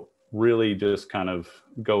 So really just kind of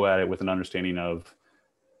go at it with an understanding of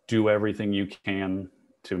do everything you can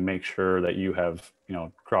to make sure that you have,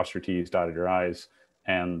 crossed your T's, dotted your I's,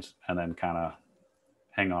 and then kind of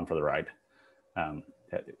hang on for the ride.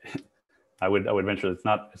 I would venture it's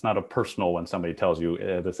not a personal when somebody tells you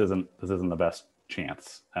this isn't the best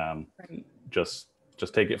chance. Right. Just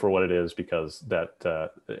take it for what it is, because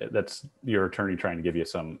that's your attorney trying to give you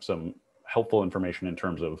some helpful information in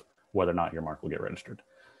terms of whether or not your mark will get registered.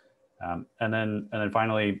 And then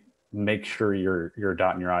finally, make sure you're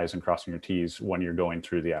dotting your I's and crossing your T's when you're going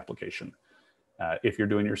through the application. If you're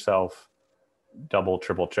doing it yourself, double,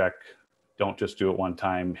 triple check. Don't just do it one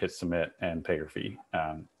time, hit submit, and pay your fee.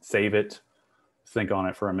 Save it, think on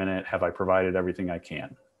it for a minute. Have I provided everything I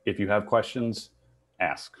can? If you have questions,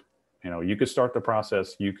 ask. You could start the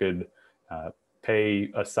process. You could pay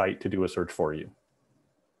a site to do a search for you,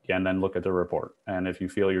 and then look at the report. And if you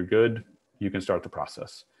feel you're good, you can start the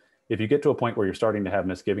process. If you get to a point where you're starting to have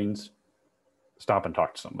misgivings, stop and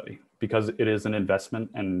talk to somebody, because it is an investment,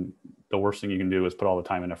 and the worst thing you can do is put all the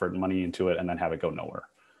time and effort and money into it and then have it go nowhere.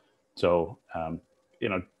 So,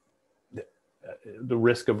 the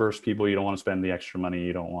risk averse people, you don't want to spend the extra money.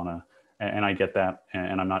 You don't want to, and I get that.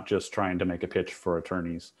 And I'm not just trying to make a pitch for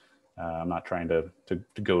attorneys. I'm not trying to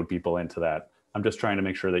goad people into that. I'm just trying to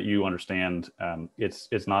make sure that you understand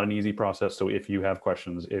it's not an easy process. So if you have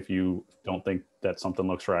questions, if you don't think that something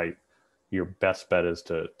looks right, your best bet is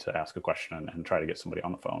to ask a question and try to get somebody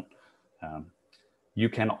on the phone. You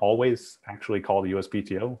can always actually call the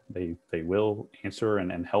USPTO. They will answer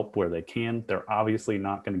and help where they can. They're obviously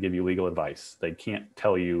not going to give you legal advice. They can't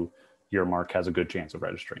tell you your mark has a good chance of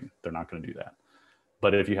registering. They're not going to do that.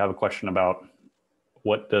 But if you have a question about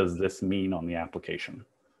what does this mean on the application,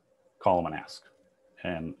 call them and ask,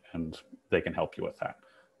 and they can help you with that.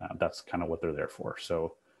 That's kind of what they're there for.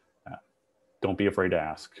 So don't be afraid to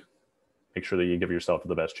ask. Make sure that you give yourself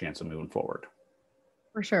the best chance of moving forward.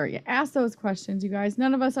 For sure. Yeah. Ask those questions, you guys.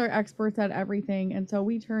 None of us are experts at everything. And so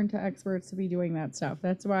we turn to experts to be doing that stuff.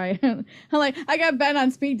 That's why I got Ben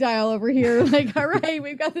on speed dial over here. Like, all right,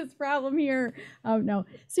 we've got this problem here. No,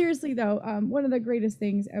 seriously though, one of the greatest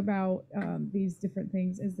things about these different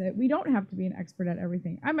things is that we don't have to be an expert at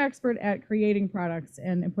everything. I'm expert at creating products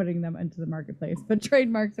and putting them into the marketplace, but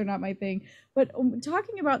trademarks are not my thing. But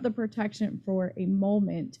talking about the protection for a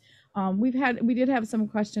moment, we did have some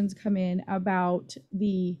questions come in about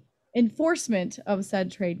the enforcement of said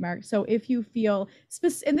trademark. So if you feel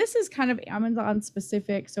and this is kind of Amazon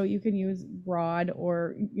specific, so you can use broad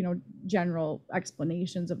or general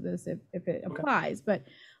explanations of this if it applies. But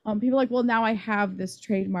people are like, well, now I have this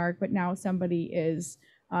trademark, but now somebody is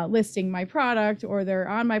listing my product, or they're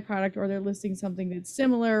on my product, or they're listing something that's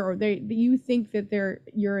similar, or you think that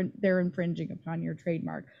they're infringing upon your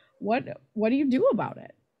trademark. What do you do about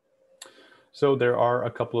it? So there are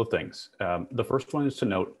a couple of things. The first one is to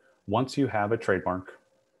note, once you have a trademark,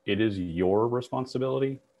 it is your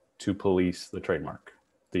responsibility to police the trademark.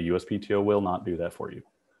 The USPTO will not do that for you.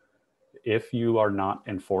 If you are not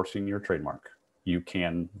enforcing your trademark, you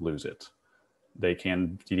can lose it. They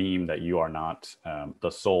can deem that you are not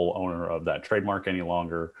the sole owner of that trademark any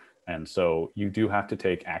longer. And so you do have to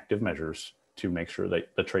take active measures to make sure that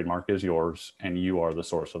the trademark is yours and you are the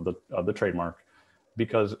source of the trademark.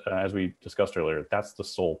 Because as we discussed earlier, that's the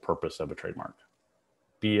sole purpose of a trademark.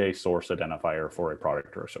 Be a source identifier for a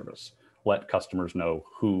product or a service. Let customers know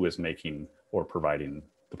who is making or providing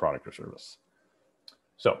the product or service.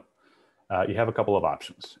 So you have a couple of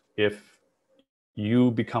options. If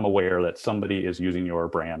you become aware that somebody is using your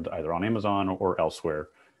brand either on Amazon or elsewhere,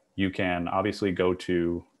 you can obviously go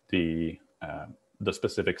to the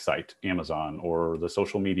specific site, Amazon, or the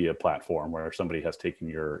social media platform where somebody has taken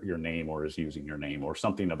your name or is using your name or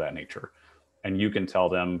something of that nature. And you can tell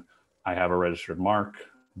them, I have a registered mark.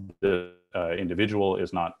 The individual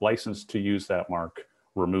is not licensed to use that mark.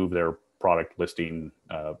 Remove their product listing,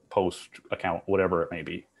 post, account, whatever it may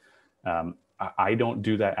be. I don't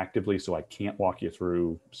do that actively, so I can't walk you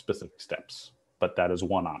through specific steps, but that is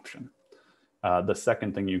one option. The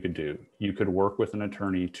second thing you could do, you could work with an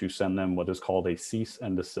attorney to send them what is called a cease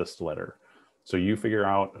and desist letter. So you figure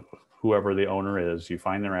out whoever the owner is, you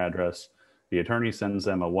find their address, the attorney sends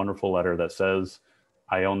them a wonderful letter that says,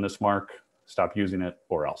 I own this mark, stop using it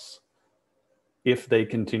or else. If they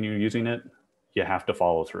continue using it, you have to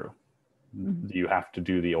follow through. Mm-hmm. You have to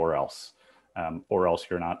do the or else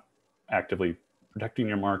you're not actively protecting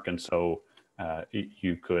your mark. And so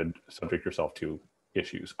you could subject yourself to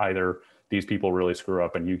issues. Either these people really screw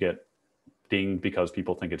up and you get dinged because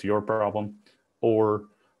people think it's your problem, or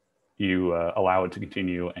you allow it to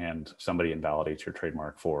continue and somebody invalidates your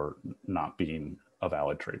trademark for not being a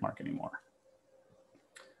valid trademark anymore.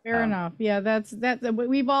 Fair enough. Yeah, that's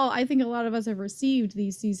we've all, I think a lot of us have received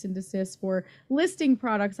these cease and desist for listing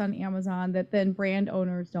products on Amazon that then brand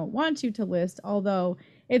owners don't want you to list, although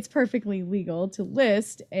it's perfectly legal to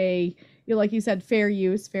list a like you said, fair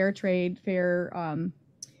use, fair trade, fair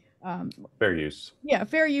fair use. Yeah,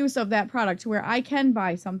 fair use of that product, where I can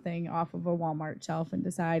buy something off of a Walmart shelf and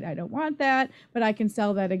decide I don't want that, but I can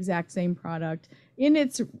sell that exact same product in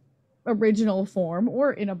its original form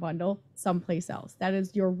or in a bundle someplace else. That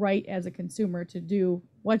is your right as a consumer to do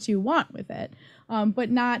what you want with it.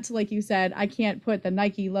 But not, like you said, I can't put the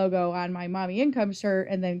Nike logo on my Mommy Income shirt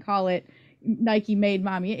and then call it Nike made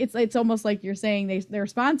Mommy. It's almost like you're saying they're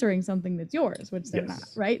sponsoring something that's yours, which they're not,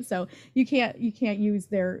 right? So you can't use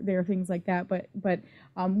their things like that. But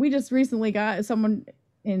we just recently got someone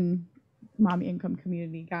in Mommy Income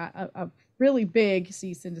community got a really big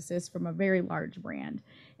cease and desist from a very large brand,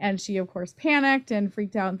 and she of course panicked and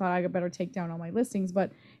freaked out and thought I better take down all my listings.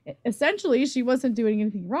 But essentially she wasn't doing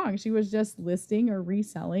anything wrong. She was just listing or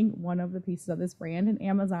reselling one of the pieces of this brand, and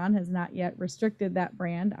Amazon has not yet restricted that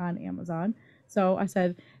brand on Amazon. So I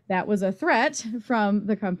said that was a threat from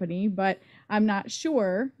the company, but I'm not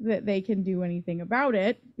sure that they can do anything about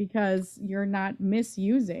it, because you're not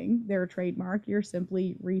misusing their trademark, you're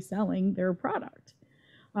simply reselling their product.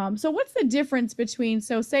 So what's the difference between,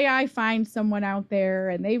 so say I find someone out there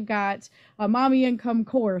and they've got a Mommy Income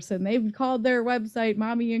course and they've called their website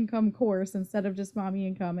Mommy Income course instead of just Mommy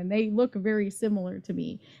Income, and they look very similar to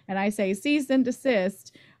me, and I say cease and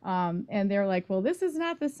desist, and they're like, well, this is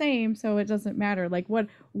not the same, so it doesn't matter. Like, what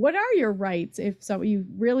are your rights if you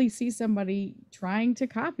really see somebody trying to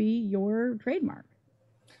copy your trademark?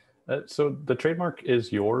 So the trademark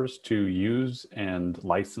is yours to use and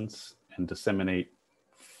license and disseminate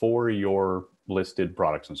for your listed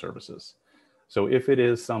products and services. So if it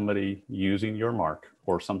is somebody using your mark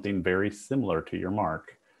or something very similar to your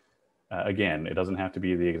mark, again, it doesn't have to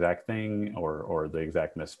be the exact thing or the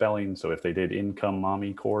exact misspelling. So if they did Income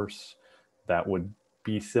Mommy course, that would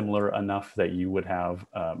be similar enough that you would have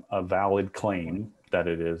a valid claim that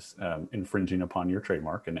it is infringing upon your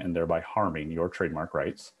trademark and thereby harming your trademark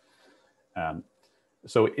rights.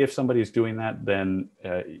 So if somebody's doing that, then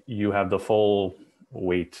you have the full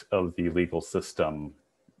weight of the legal system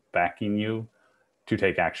backing you to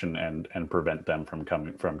take action and prevent them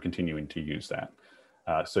from continuing to use that.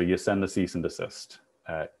 So you send the cease and desist.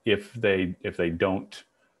 If they don't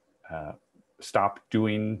stop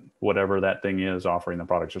doing whatever that thing is, offering the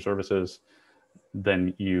products or services,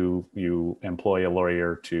 then you employ a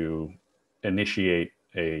lawyer to initiate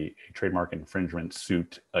a trademark infringement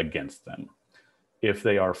suit against them. If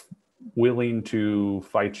they are willing to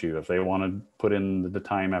fight you, if they want to put in the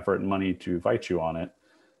time, effort, and money to fight you on it,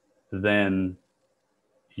 then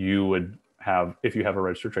you would have, if you have a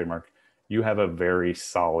registered trademark, you have a very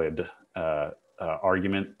solid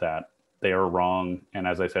argument that they are wrong. And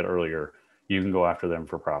as I said earlier, you can go after them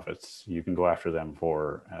for profits. You can go after them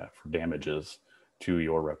for damages to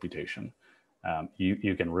your reputation.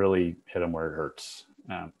 You can really hit them where it hurts.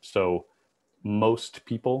 So most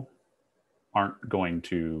people aren't going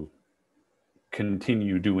to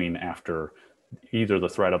continue doing after either the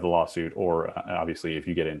threat of the lawsuit or obviously if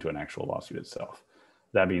you get into an actual lawsuit itself.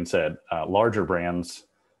 That being said, larger brands,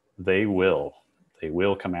 they will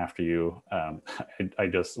come after you. I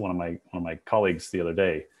just, one of my colleagues the other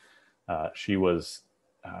day, she was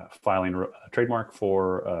filing a trademark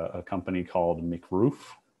for a company called McRoof.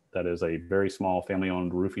 That is a very small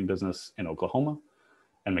family-owned roofing business in Oklahoma.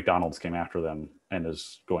 And McDonald's came after them and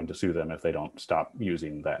is going to sue them if they don't stop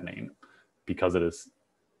using that name, because it is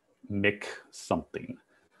Mick something.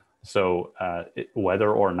 So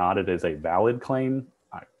whether or not it is a valid claim,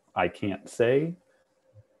 I can't say,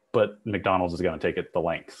 but McDonald's is going to take it the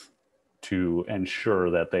length to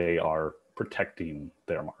ensure that they are protecting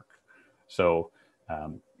their mark. So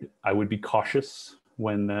I would be cautious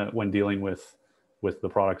when dealing with the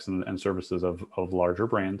products and services of larger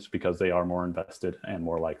brands, because they are more invested and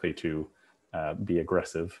more likely to be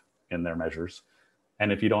aggressive in their measures.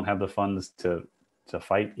 And if you don't have the funds to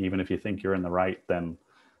fight, even if you think you're in the right, then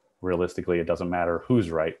realistically, it doesn't matter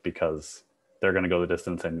who's right, because they're going to go the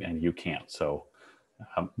distance and you can't. So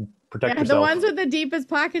protect yourself. The ones with the deepest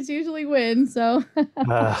pockets usually win. So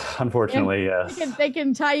unfortunately, yes. They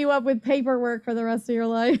can tie you up with paperwork for the rest of your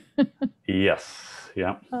life. Yes.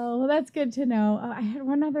 Yeah. Oh, well, that's good to know. I had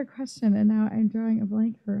one other question, and now I'm drawing a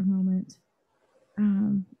blank for a moment. I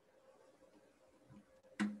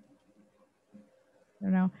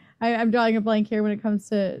don't know. I'm drawing a blank here when it comes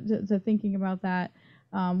to thinking about that.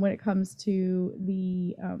 When it comes to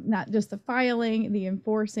the not just the filing, the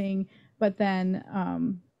enforcing, but then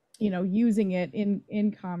using it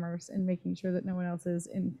in commerce and making sure that no one else is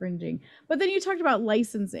infringing. But then you talked about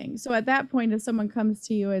licensing. So at that point, if someone comes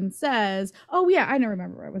to you and says, "Oh yeah, I don't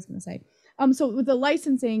remember what I was going to say." So with the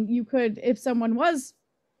licensing, you could, if someone was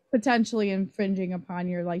potentially infringing upon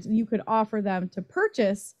your license. You could offer them to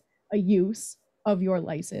purchase a use of your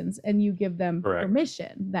license, and you give them Correct.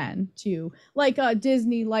 permission then to, like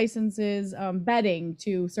Disney licenses betting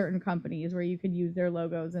to certain companies where you could use their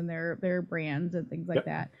logos and their brands and things like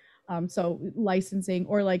that. So licensing,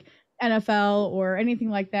 or like NFL or anything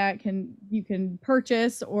like that, you can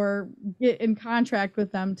purchase or get in contract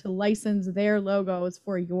with them to license their logos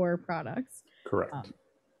for your products. Correct.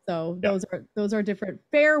 So those are different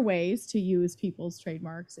fair ways to use people's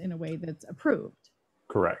trademarks in a way that's approved.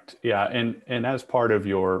 Correct. Yeah, and as part of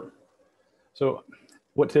so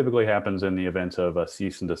what typically happens in the event of a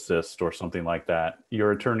cease and desist or something like that,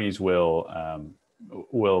 your attorneys will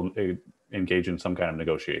engage in some kind of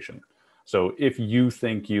negotiation. So if you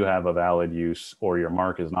think you have a valid use, or your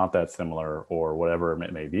mark is not that similar, or whatever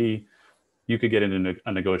it may be, you could get into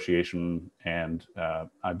a negotiation. And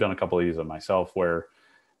I've done a couple of these of myself, where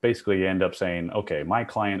basically you end up saying, okay, my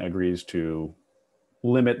client agrees to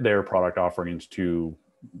limit their product offerings to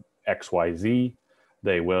XYZ.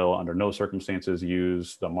 They will, under no circumstances,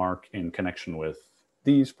 use the mark in connection with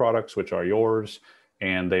these products, which are yours,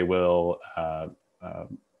 and they will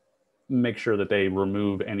make sure that they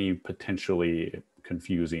remove any potentially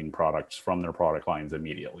confusing products from their product lines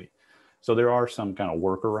immediately. So there are some kind of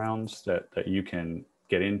workarounds that you can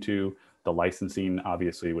get into. The licensing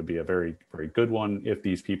obviously would be a very, very good one if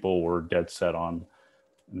these people were dead set on,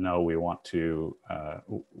 no, we want to,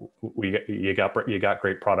 you got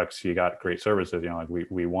great products, you got great services, like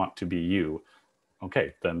we want to be you.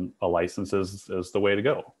 Okay, then a license is the way to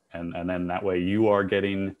go. And then that way you are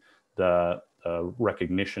getting the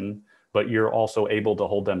recognition, but you're also able to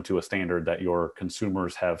hold them to a standard that your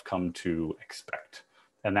consumers have come to expect.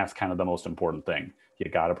 And that's kind of the most important thing.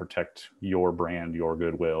 You got to protect your brand, your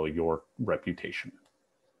goodwill, your reputation.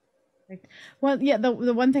 Well, yeah, the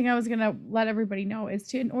one thing I was going to let everybody know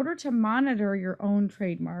is in order to monitor your own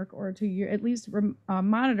trademark, or to at least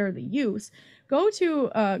monitor the use, go to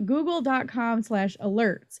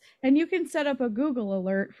google.com/alerts, and you can set up a Google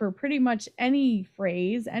alert for pretty much any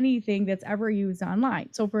phrase, anything that's ever used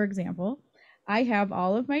online. So for example, I have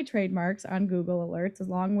all of my trademarks on Google Alerts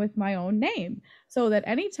along with my own name, so that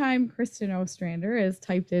anytime Kristin Ostrander is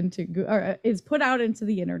typed into or is put out into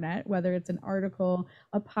the internet, whether it's an article,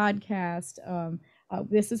 a podcast,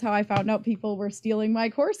 this is how I found out people were stealing my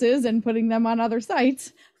courses and putting them on other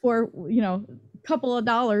sites for a couple of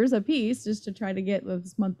dollars a piece just to try to get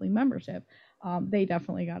this monthly membership. They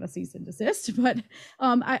definitely got a cease and desist, but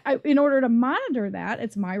I, in order to monitor that,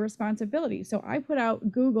 it's my responsibility. So I put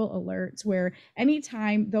out Google alerts where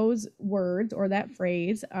anytime those words or that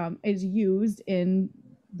phrase is used in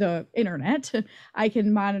the internet, I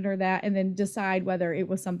can monitor that and then decide whether it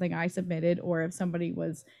was something I submitted, or if somebody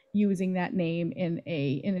was using that name in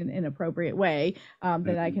an inappropriate way,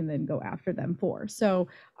 that I can then go after them for. So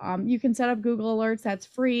you can set up Google Alerts. That's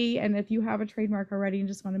free. And if you have a trademark already and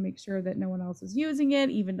just want to make sure that no one else is using it,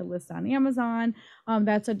 even to list on Amazon,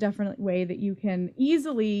 that's a definite way that you can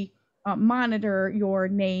easily monitor your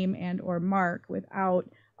name and or mark without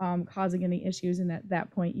causing any issues. And at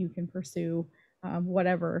that point, you can pursue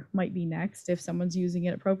whatever might be next, if someone's using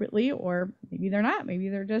it appropriately, or maybe they're not. Maybe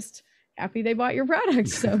they're just happy they bought your product.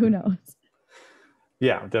 So who knows?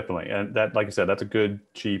 Yeah, definitely. And that, like I said, that's a good,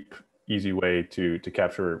 cheap, easy way to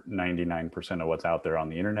capture 99% of what's out there on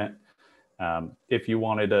the internet. If you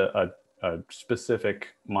wanted a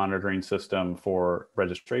specific monitoring system for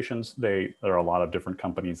registrations, there are a lot of different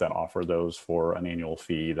companies that offer those for an annual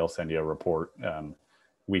fee. They'll send you a report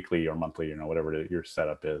weekly or monthly, whatever your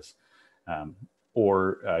setup is.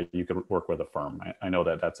 Or you could work with a firm. I know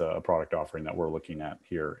that that's a product offering that we're looking at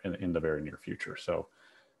here in the very near future. So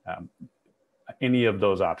any of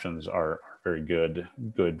those options are very good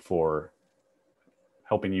for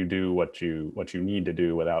helping you do what you need to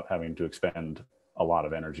do without having to expend a lot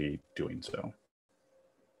of energy doing so.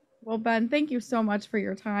 Well, Ben, thank you so much for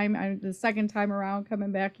your time. The second time around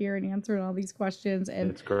coming back here and answering all these questions.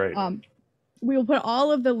 And it's great. We will put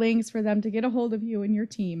all of the links for them to get a hold of you and your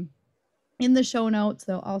team in the show notes.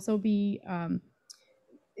 They'll also be,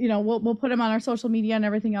 we'll put them on our social media and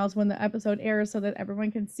everything else when the episode airs, so that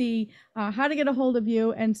everyone can see how to get a hold of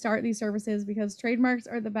you and start these services, because trademarks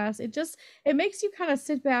are the best. It makes you kind of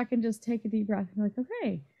sit back and just take a deep breath and be like,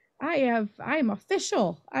 okay, I am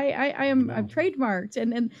official. I'm trademarked.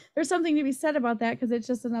 And there's something to be said about that, because it's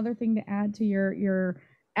just another thing to add to your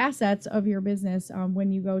assets of your business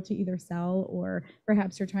when you go to either sell, or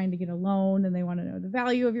perhaps you're trying to get a loan and they want to know the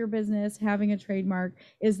value of your business. Having a trademark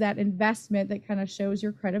is that investment that kind of shows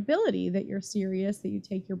your credibility, that you're serious, that you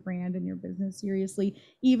take your brand and your business seriously.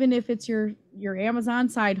 Even if it's your Amazon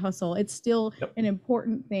side hustle, it's still an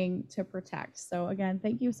important thing to protect. So again,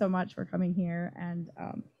 thank you so much for coming here, and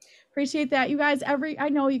appreciate that. You guys, I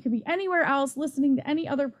know you could be anywhere else listening to any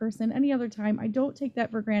other person, any other time. I don't take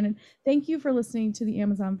that for granted. Thank you for listening to the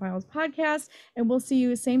Amazon Files podcast, and we'll see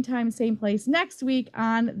you same time, same place next week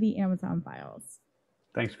on the Amazon Files.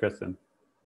 Thanks, Kristin.